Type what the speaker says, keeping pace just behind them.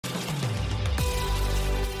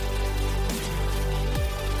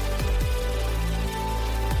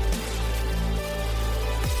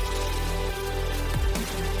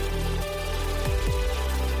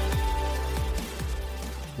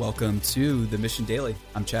Welcome to the Mission Daily.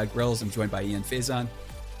 I'm Chad Grills. I'm joined by Ian Faison.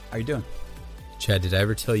 How you doing? Chad, did I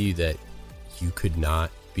ever tell you that you could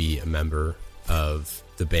not be a member of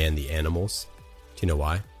the band The Animals? Do you know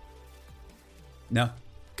why? No.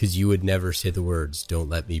 Because you would never say the words, "Don't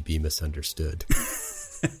let me be misunderstood."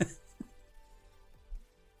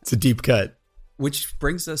 It's a deep cut. Which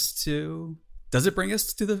brings us to... Does it bring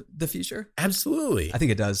us to the future? Absolutely. I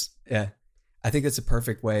think it does. Yeah. I think it's a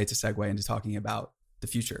perfect way to segue into talking about the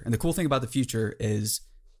future. And the cool thing about the future is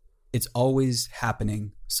it's always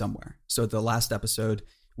happening somewhere. So the last episode,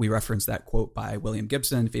 we referenced that quote by William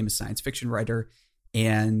Gibson, famous science fiction writer.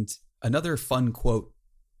 And another fun quote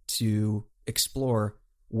to explore,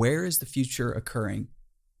 where is the future occurring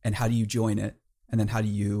and how do you join it? And then how do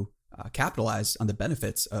you capitalize on the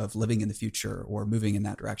benefits of living in the future or moving in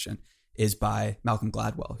that direction, is by Malcolm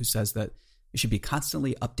Gladwell, who says that you should be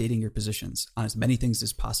constantly updating your positions on as many things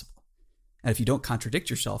as possible. And if you don't contradict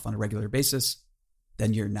yourself on a regular basis,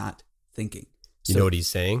 then you're not thinking. You know what he's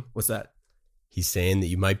saying? What's that? He's saying that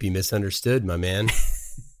you might be misunderstood, my man.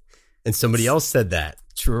 And somebody else said that.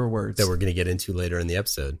 Truer words. That we're going to get into later in the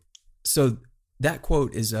episode. So that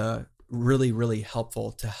quote is really, really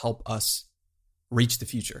helpful to help us reach the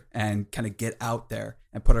future and kind of get out there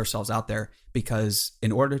and put ourselves out there, because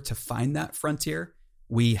in order to find that frontier,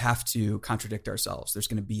 we have to contradict ourselves. There's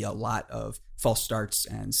going to be a lot of false starts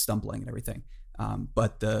and stumbling and everything.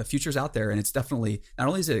 But the future's out there, and it's definitely, not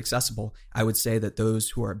only is it accessible, I would say that those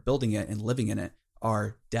who are building it and living in it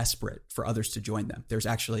are desperate for others to join them. There's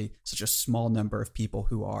actually such a small number of people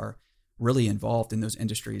who are really involved in those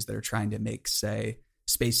industries that are trying to make, say,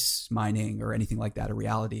 space mining or anything like that a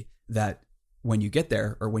reality, that when you get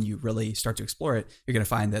there, or when you really start to explore it, you're going to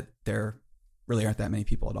find that there really aren't that many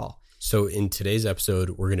people at all. So in today's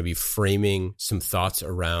episode, we're going to be framing some thoughts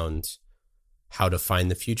around how to find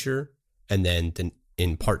the future. And then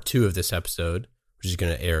in part 2 of this episode, which is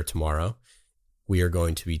going to air tomorrow, we are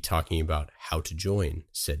going to be talking about how to join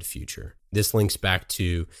said future. This links back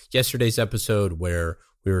to yesterday's episode where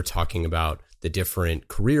we were talking about the different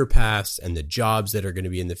career paths and the jobs that are going to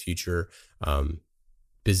be in the future,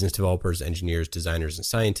 business developers, engineers, designers, and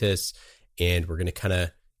scientists. And we're going to kind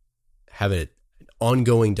of have an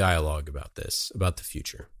ongoing dialogue about this, about the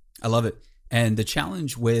future. I love it. And the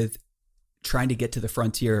challenge with trying to get to the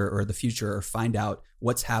frontier or the future, or find out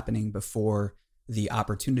what's happening before the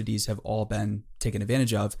opportunities have all been taken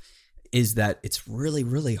advantage of, is that it's really,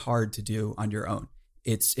 really hard to do on your own.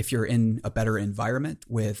 It's if you're in a better environment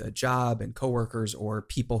with a job and coworkers or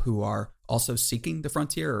people who are also seeking the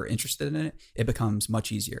frontier or interested in it, it becomes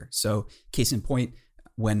much easier. So case in point,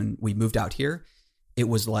 when we moved out here, it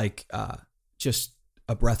was like just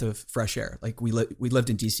a breath of fresh air. Like we lived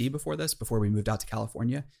in DC before we moved out to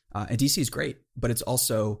California. And DC is great, but it's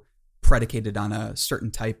also predicated on a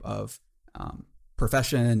certain type of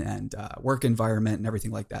profession and work environment and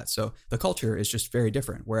everything like that. So the culture is just very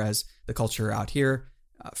different. Whereas the culture out here,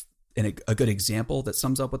 and a good example that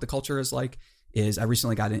sums up what the culture is like, is I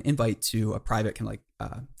recently got an invite to a private kind of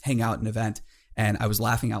like hangout and event. And I was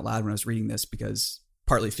laughing out loud when I was reading this, because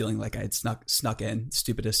partly feeling like I had snuck in,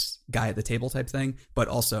 stupidest guy at the table type thing, but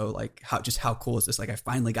also like how cool is this? Like I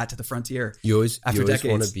finally got to the frontier. You always decades.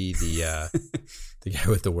 Want to be the guy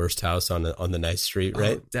with the worst house on the nice street,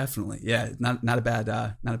 right? Oh, definitely, yeah. Not a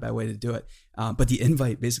bad way to do it. But the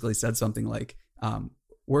invite basically said something like,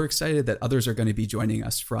 we're excited that others are going to be joining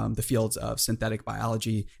us from the fields of synthetic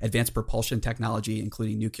biology, advanced propulsion technology,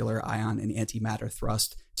 including nuclear, ion, and antimatter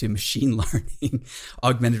thrust, to machine learning,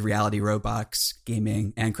 augmented reality, robotics,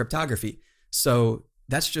 gaming, and cryptography. So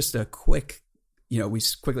that's just a quick, we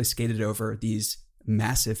quickly skated over these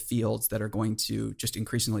massive fields that are going to just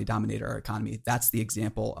increasingly dominate our economy. That's the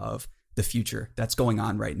example of the future that's going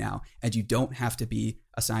on right now. And you don't have to be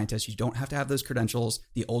a scientist. You don't have to have those credentials,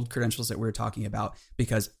 the old credentials that we were talking about,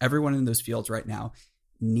 because everyone in those fields right now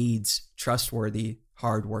needs trustworthy,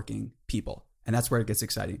 hardworking people. And that's where it gets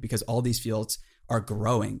exciting, because all these fields are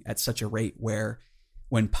growing at such a rate where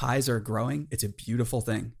when pies are growing, it's a beautiful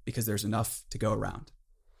thing because there's enough to go around.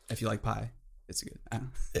 If you like pie, it's good.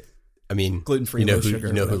 I mean, gluten-free, low sugar.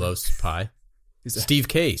 You know who loves pie? Steve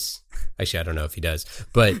Case. Actually, I don't know if he does,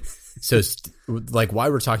 but so like why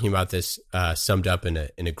we're talking about this summed up in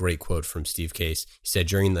a great quote from Steve Case. He said,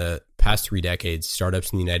 during the past 3 decades,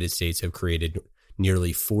 startups in the United States have created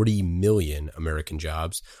nearly 40 million American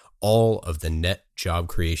jobs, all of the net job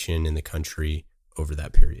creation in the country over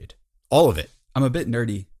that period. All of it. I'm a bit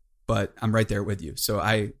nerdy, but I'm right there with you. So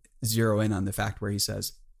I zero in on the fact where he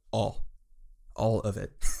says all of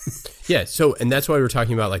it. Yeah. So, and that's why we're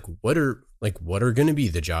talking about what are going to be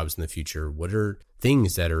the jobs in the future? What are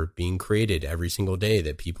things that are being created every single day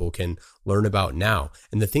that people can learn about now.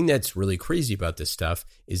 And the thing that's really crazy about this stuff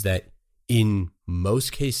is that in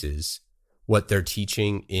most cases, what they're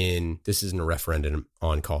teaching this isn't a referendum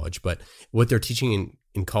on college, but what they're teaching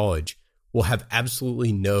in college will have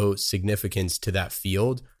absolutely no significance to that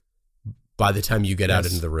field by the time you get out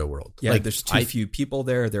into the real world. Yeah, like, there's too few people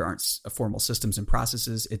there. There aren't formal systems and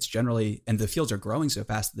processes. It's generally, and the fields are growing so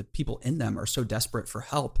fast, the people in them are so desperate for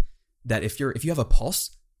help that if you have a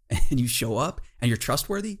pulse and you show up and you're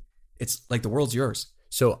trustworthy, it's like the world's yours.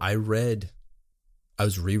 So I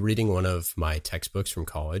was rereading one of my textbooks from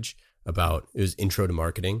college it was Intro to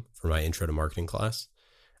Marketing for my Intro to Marketing class.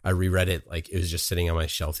 I reread it, like it was just sitting on my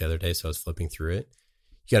shelf the other day, so I was flipping through it.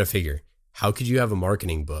 You got to figure, how could you have a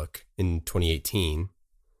marketing book in 2018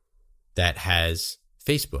 that has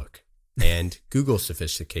Facebook and Google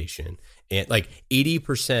sophistication and like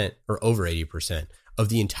 80% or over 80% of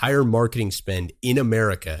the entire marketing spend in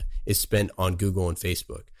America is spent on Google and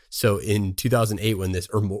Facebook? So in 2008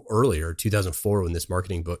 earlier, 2004, when this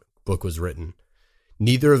marketing book was written,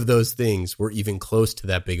 neither of those things were even close to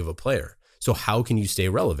that big of a player. So how can you stay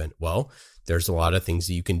relevant? Well, there's a lot of things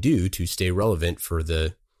that you can do to stay relevant for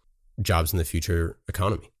the jobs in the future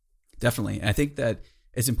economy. Definitely. And I think that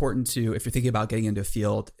it's important to, if you're thinking about getting into a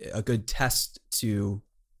field, a good test to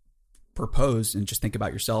propose and just think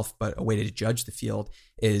about yourself, but a way to judge the field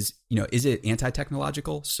is, is it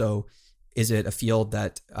anti-technological? So is it a field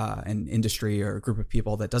that an industry or a group of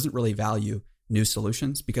people that doesn't really value new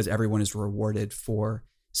solutions because everyone is rewarded for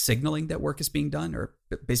signaling that work is being done, or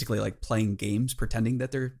basically like playing games, pretending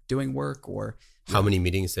that they're doing work, or how many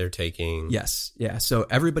meetings they're taking? Yes. Yeah. So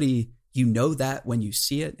everybody, that when you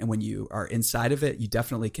see it and when you are inside of it, you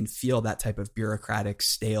definitely can feel that type of bureaucratic,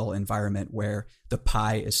 stale environment where the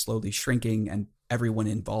pie is slowly shrinking and everyone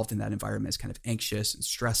involved in that environment is kind of anxious and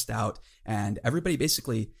stressed out. And everybody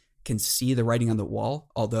basically can see the writing on the wall,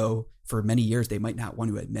 although for many years they might not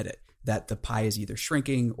want to admit it, that the pie is either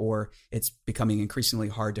shrinking or it's becoming increasingly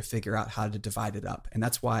hard to figure out how to divide it up. And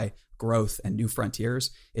that's why growth and new frontiers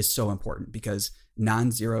is so important, because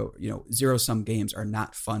zero-sum games are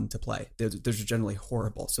not fun to play. They're generally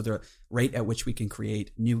horrible. So the rate at which we can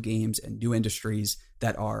create new games and new industries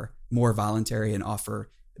that are more voluntary and offer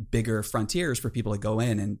bigger frontiers for people to go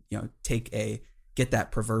in and, get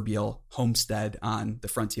that proverbial homestead on the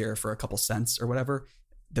frontier for a couple cents or whatever,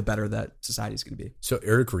 the better that society is going to be. So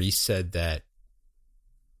Eric Ries said that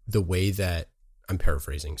the way that, I'm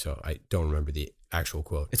paraphrasing, so I don't remember the actual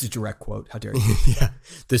quote. It's a direct quote. How dare you? Yeah.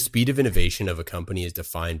 The speed of innovation of a company is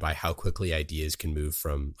defined by how quickly ideas can move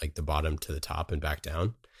from like the bottom to the top and back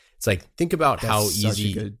down. It's like, think about how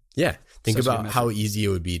easy it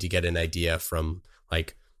would be to get an idea from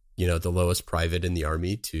like, the lowest private in the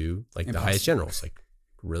army to like the highest generals, like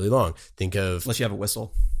really long. Think of, unless you have a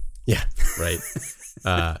whistle. Yeah. Right.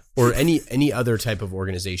 Or any other type of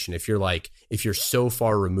organization. If you're so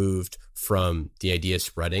far removed from the idea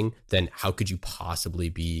spreading, then how could you possibly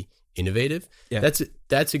be innovative? Yeah.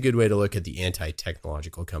 That's a good way to look at the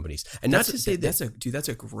anti-technological companies. And that's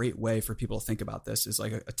a great way for people to think about this, is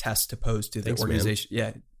like a test to pose to the organization.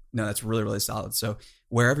 Man. Yeah. No, that's really, really solid. So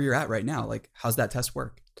wherever you're at right now, like, how's that test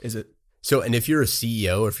work? Is it? So, and if you're a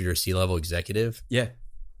CEO or if you're a C-level executive, yeah,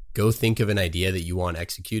 go think of an idea that you want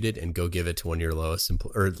executed and go give it to one of your lowest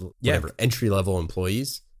entry-level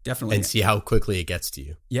employees. Definitely. And see how quickly it gets to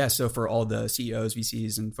you. Yeah. So for all the CEOs,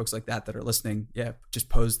 VCs, and folks like that are listening, yeah, just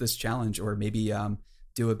pose this challenge, or maybe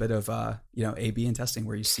do a bit of A/B and testing,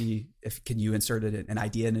 where you see if can you insert an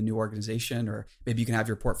idea in a new organization, or maybe you can have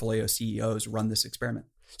your portfolio CEOs run this experiment.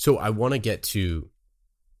 So I want to get to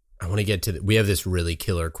we have this really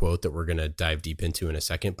killer quote that we're going to dive deep into in a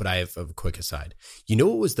second, but I have a quick aside. You know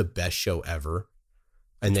what was the best show ever?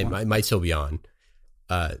 And they might still be on.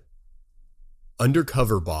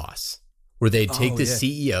 Undercover Boss, where they'd take the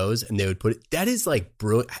CEOs and they would put it. That is like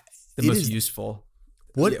brilliant. The most useful.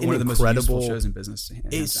 What one of the most useful shows in business.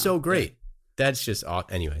 It's so great. Yeah. That's just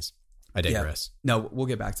anyways. I digress. Yeah. No, we'll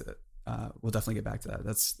get back to it. We'll definitely get back to that.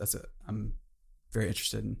 That's it. I'm very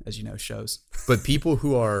interested in, as you know, shows. But people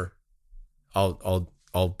who are,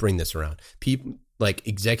 I'll bring this around. People like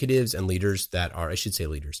executives and leaders that are, I should say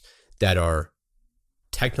leaders that are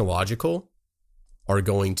technological, are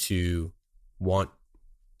going to want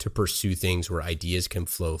to pursue things where ideas can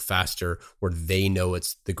flow faster, where they know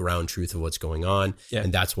it's the ground truth of what's going on. Yeah.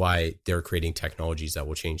 And that's why they're creating technologies that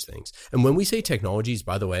will change things. And when we say technologies,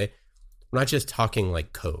 by the way, we're not just talking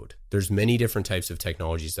like code. There's many different types of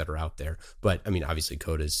technologies that are out there. But I mean, obviously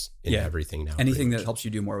code is in everything now. Anything that helps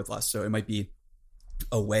you do more with less. So it might be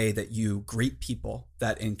a way that you greet people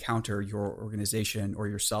that encounter your organization or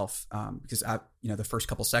yourself, because the first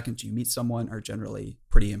couple seconds you meet someone are generally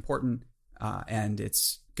pretty important, and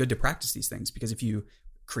it's good to practice these things, because if you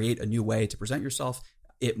create a new way to present yourself,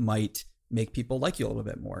 it might make people like you a little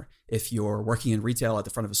bit more. If you're working in retail at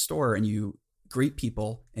the front of a store and you greet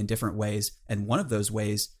people in different ways, and one of those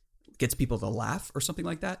ways gets people to laugh or something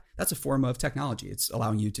like that, that's a form of technology. It's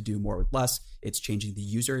allowing you to do more with less. It's changing the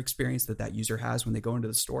user experience that user has when they go into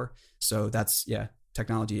the store. So that's,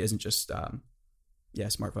 technology isn't just,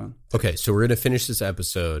 smartphone. Okay, so we're going to finish this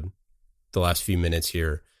episode, the last few minutes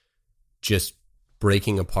here, just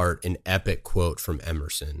breaking apart an epic quote from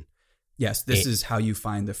Emerson. Yes, this is how you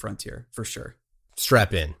find the frontier, for sure.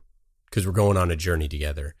 Strap in, because we're going on a journey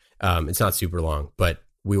together. It's not super long, but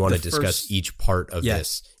we want to discuss each part of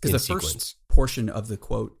this in sequence. First portion of the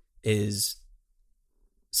quote is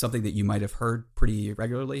something that you might have heard pretty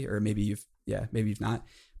regularly, or maybe you've not.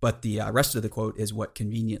 But the rest of the quote is what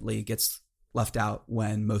conveniently gets left out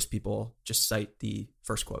when most people just cite the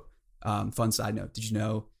first quote. Fun side note: did you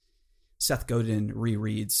know Seth Godin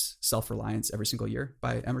rereads Self-Reliance every single year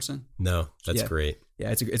by Emerson? No, that's great.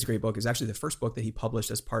 Yeah, it's a great book. It's actually the first book that he published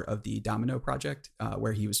as part of the Domino Project,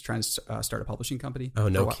 where he was trying to start a publishing company. Oh,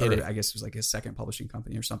 no kidding. Or I guess it was like his second publishing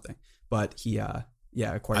company or something. But he,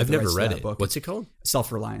 acquired I've the never rights read to that it. book. What's it called?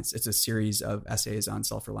 Self-Reliance. It's a series of essays on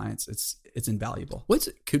self-reliance. It's invaluable.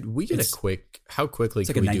 Could we get how quickly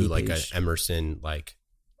could we do like an Emerson, like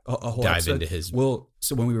a whole dive episode into his?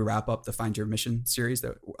 So when we wrap up the Find Your Mission series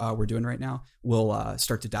that we're doing right now, we'll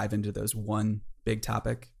start to dive into those one big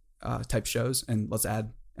topic type shows, and let's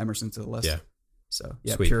add Emerson to the list. Yeah. So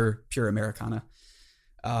Sweet. pure Americana.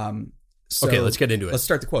 Okay, let's get into it. Let's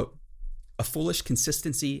start the quote. A foolish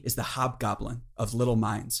consistency is the hobgoblin of little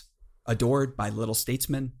minds, adored by little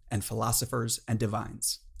statesmen and philosophers and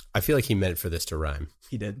divines. I feel like he meant for this to rhyme.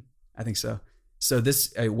 He did. I think so. So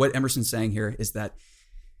this, what Emerson's saying here is that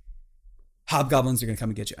hobgoblins are going to come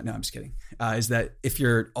and get you. No, I'm just kidding. Is that if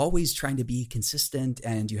you're always trying to be consistent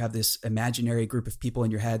and you have this imaginary group of people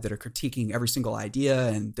in your head that are critiquing every single idea,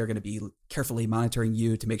 and they're going to be carefully monitoring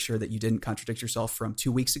you to make sure that you didn't contradict yourself from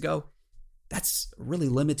 2 weeks ago, that's a really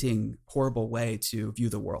limiting, horrible way to view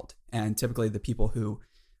the world. And typically the people who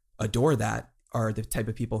adore that are the type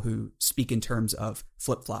of people who speak in terms of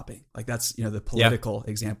flip-flopping. Like that's, the political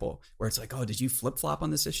example where it's like, oh, did you flip-flop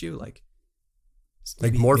on this issue? Like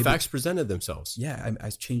more facts presented themselves. Yeah, I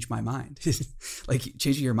changed my mind. Like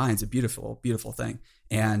changing your mind is a beautiful, beautiful thing.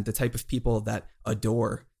 And the type of people that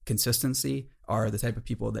adore consistency are the type of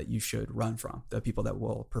people that you should run from. The people that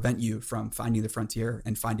will prevent you from finding the frontier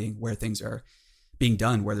and finding where things are being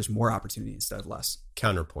done, where there's more opportunity instead of less.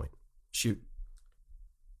 Counterpoint. Shoot.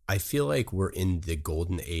 I feel like we're in the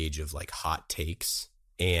golden age of like hot takes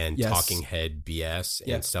and talking head BS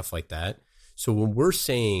and stuff like that. So when we're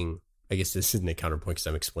saying, I guess this isn't a counterpoint because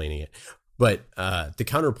I'm explaining it, but the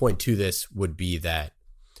counterpoint to this would be that,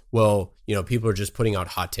 well, people are just putting out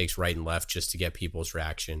hot takes right and left just to get people's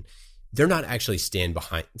reaction. They're not actually standing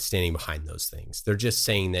behind those things. They're just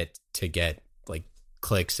saying that to get like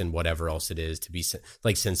clicks and whatever else it is, to be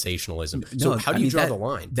like sensationalism. So how do you draw the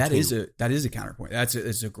line? That is a counterpoint.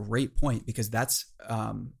 It's a great point, because that's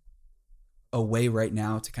a way right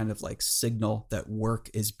now to kind of like signal that work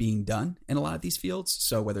is being done in a lot of these fields.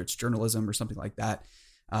 So whether it's journalism or something like that,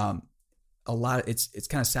 it's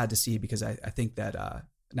kind of sad to see, because I think that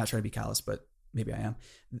not trying to be callous, but maybe I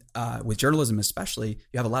am. With journalism especially,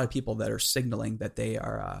 you have a lot of people that are signaling that they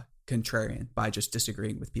are contrarian by just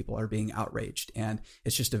disagreeing with people or being outraged. And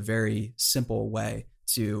it's just a very simple way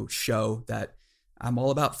to show that I'm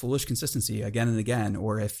all about foolish consistency again and again.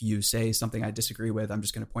 Or if you say something I disagree with, I'm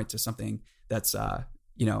just going to point to something that's,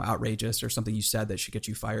 outrageous or something you said that should get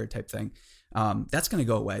you fired type thing. That's going to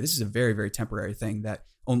go away. This is a very, very temporary thing that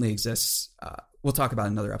only exists. We'll talk about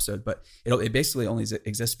in another episode, but it basically only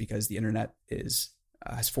exists because the internet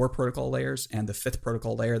has 4 protocol layers, and the 5th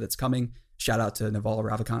protocol layer that's coming. Shout out to Naval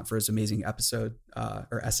Ravikant for his amazing essay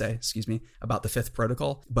about the 5th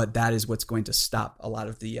protocol. But that is what's going to stop a lot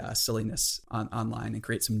of the silliness online and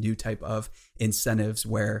create some new type of incentives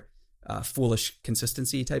where foolish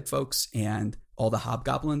consistency type folks and all the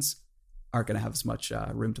hobgoblins aren't going to have as much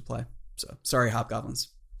room to play. So sorry, hobgoblins.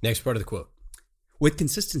 Next part of the quote. With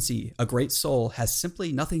consistency, a great soul has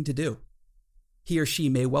simply nothing to do. He or she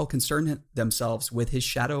may well concern themselves with his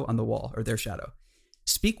shadow on the wall, or their shadow.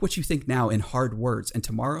 Speak what you think now in hard words, and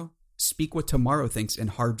tomorrow, speak what tomorrow thinks in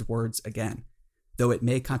hard words again, though it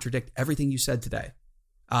may contradict everything you said today.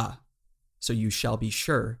 So you shall be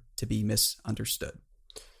sure to be misunderstood.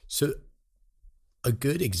 So a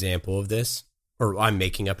good example of this, or I'm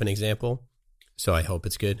making up an example. So I hope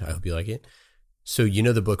it's good. I hope you like it. So you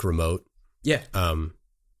know the book Remote? Yeah.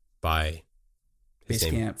 By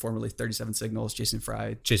Basecamp, formerly 37 Signals, Jason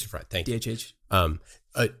Fry. Jason Fry, thank you. DHH.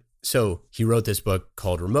 So he wrote this book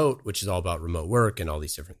called Remote, which is all about remote work and all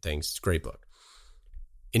these different things. It's a great book.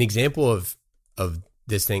 An example of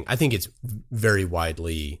this thing, I think it's very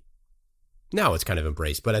widely, now it's kind of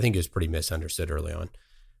embraced, but I think it was pretty misunderstood early on.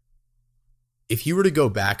 If you were to go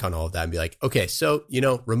back on all of that and be like, okay, so,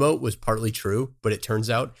 remote was partly true, but it turns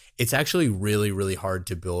out it's actually really, really hard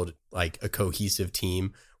to build like a cohesive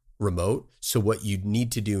team remote. So what you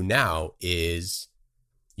need to do now is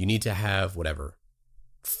you need to have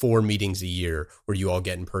 4 meetings a year where you all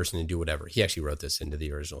get in person and do whatever. He actually wrote this into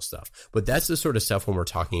the original stuff. But that's the sort of stuff when we're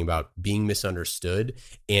talking about being misunderstood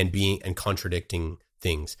and contradicting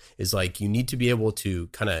things, is like you need to be able to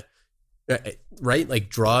kind of, right? Like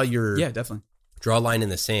draw a line in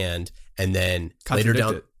the sand, and then later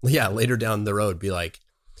down the road be like,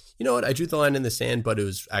 you know what? I drew the line in the sand, but it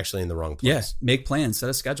was actually in the wrong place. Yeah. Make plans, set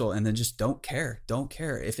a schedule, and then just don't care. Don't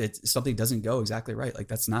care if something doesn't go exactly right. Like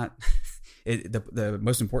that's not the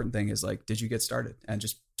most important thing is like, did you get started? And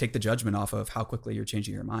just take the judgment off of how quickly you're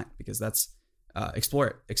changing your mind, because that's explore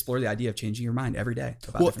it. Explore the idea of changing your mind every day.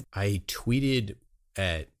 I tweeted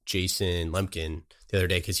at Jason Lemkin the other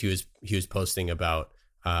day because he was posting about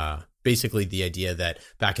basically the idea that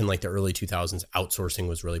back in like the early 2000s, outsourcing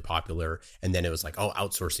was really popular. And then it was like, oh,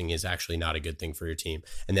 outsourcing is actually not a good thing for your team.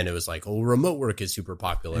 And then it was like, oh, remote work is super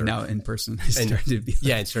popular. And now in person is starting to be.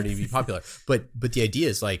 It's starting to be popular. But the idea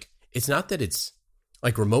is like, it's not that it's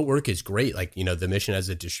like remote work is great. Like, the mission as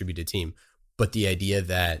a distributed team, but the idea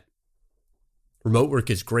that remote work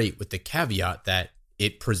is great with the caveat that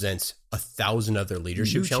it presents 1,000 other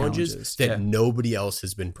leadership challenges that nobody else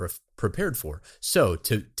has been prepared for. So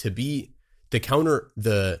to be the counter,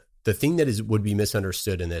 the thing that would be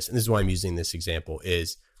misunderstood in this, and this is why I'm using this example,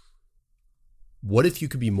 is what if you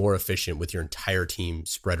could be more efficient with your entire team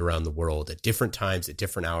spread around the world at different times, at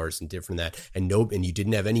different hours, and different that, and you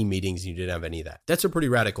didn't have any meetings, and you didn't have any of that. That's a pretty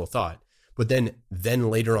radical thought. But then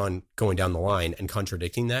later on, going down the line and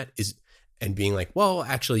contradicting that and being like, well,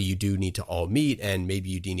 actually, you do need to all meet, and maybe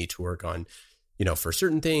you do need to work on, for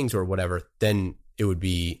certain things or whatever, then it would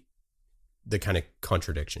be the kind of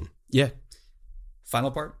contradiction. Yeah. Final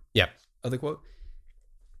part of the quote.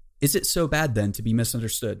 Is it so bad then to be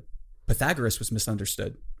misunderstood? Pythagoras was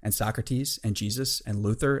misunderstood, and Socrates and Jesus and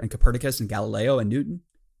Luther and Copernicus and Galileo and Newton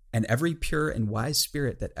and every pure and wise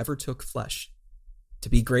spirit that ever took flesh. To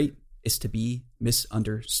be great is to be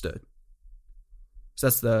misunderstood. So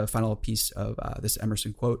that's the final piece of this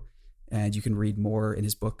Emerson quote. And you can read more in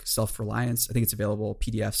his book, Self-Reliance. I think it's available,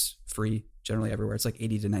 PDFs, free, generally everywhere. It's like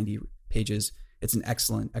 80 to 90 pages. It's an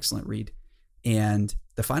excellent, excellent read. And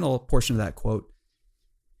the final portion of that quote,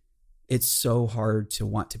 it's so hard to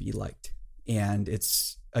want to be liked. And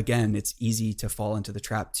it's easy to fall into the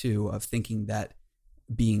trap too of thinking that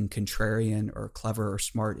being contrarian or clever or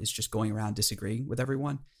smart is just going around disagreeing with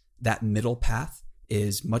everyone. That middle path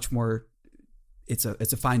is much more, it's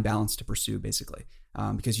a fine balance to pursue basically,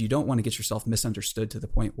 because you don't want to get yourself misunderstood to the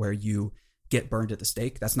point where you get burned at the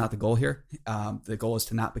stake. That's not the goal here. The goal is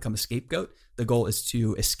to not become a scapegoat. The goal is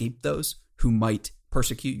to escape those who might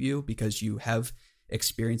persecute you because you have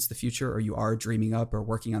experienced the future, or you are dreaming up or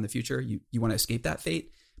working on the future. You want to escape that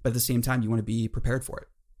fate, but at the same time, you want to be prepared for it.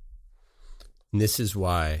 And this is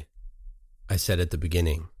why I said at the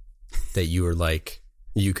beginning that you were like,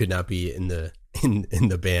 you could not be in the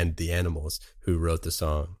band The Animals, who wrote the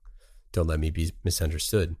song Don't Let Me Be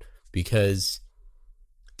Misunderstood, because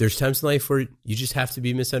there's times in life where you just have to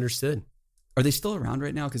be misunderstood. Are they still around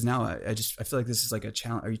right now? Because now I feel like this is like a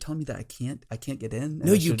challenge. Are you telling me that I can't get in?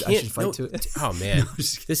 No, you can't. I should fight to it. Oh man,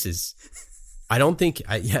 this is. I don't think.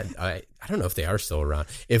 I don't know if they are still around.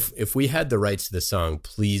 If we had the rights to the song,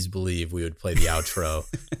 please believe we would play the outro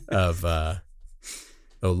of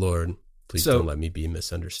 "Oh Lord, please don't let me be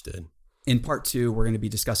misunderstood." In part 2, we're going to be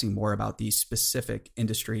discussing more about these specific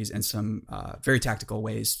industries and some very tactical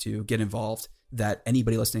ways to get involved that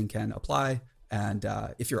anybody listening can apply. And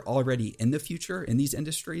if you're already in the future in these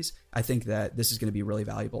industries, I think that this is going to be really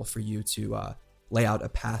valuable for you to lay out a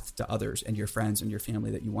path to others and your friends and your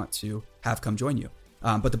family that you want to have come join you.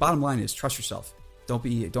 But the bottom line is trust yourself.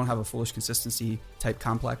 Don't have a foolish consistency type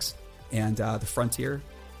complex. And the frontier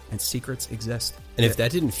and secrets exist. And if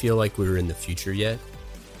that didn't feel like we were in the future yet,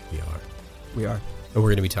 we are. We are. And we're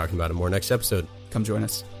going to be talking about it more next episode. Come join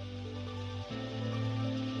us.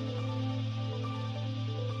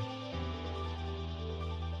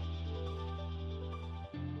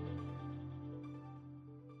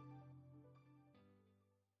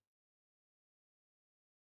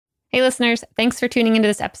 Hey, listeners, thanks for tuning into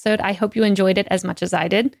this episode. I hope you enjoyed it as much as I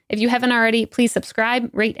did. If you haven't already, please subscribe,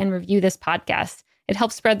 rate, and review this podcast. It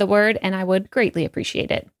helps spread the word, and I would greatly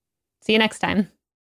appreciate it. See you next time.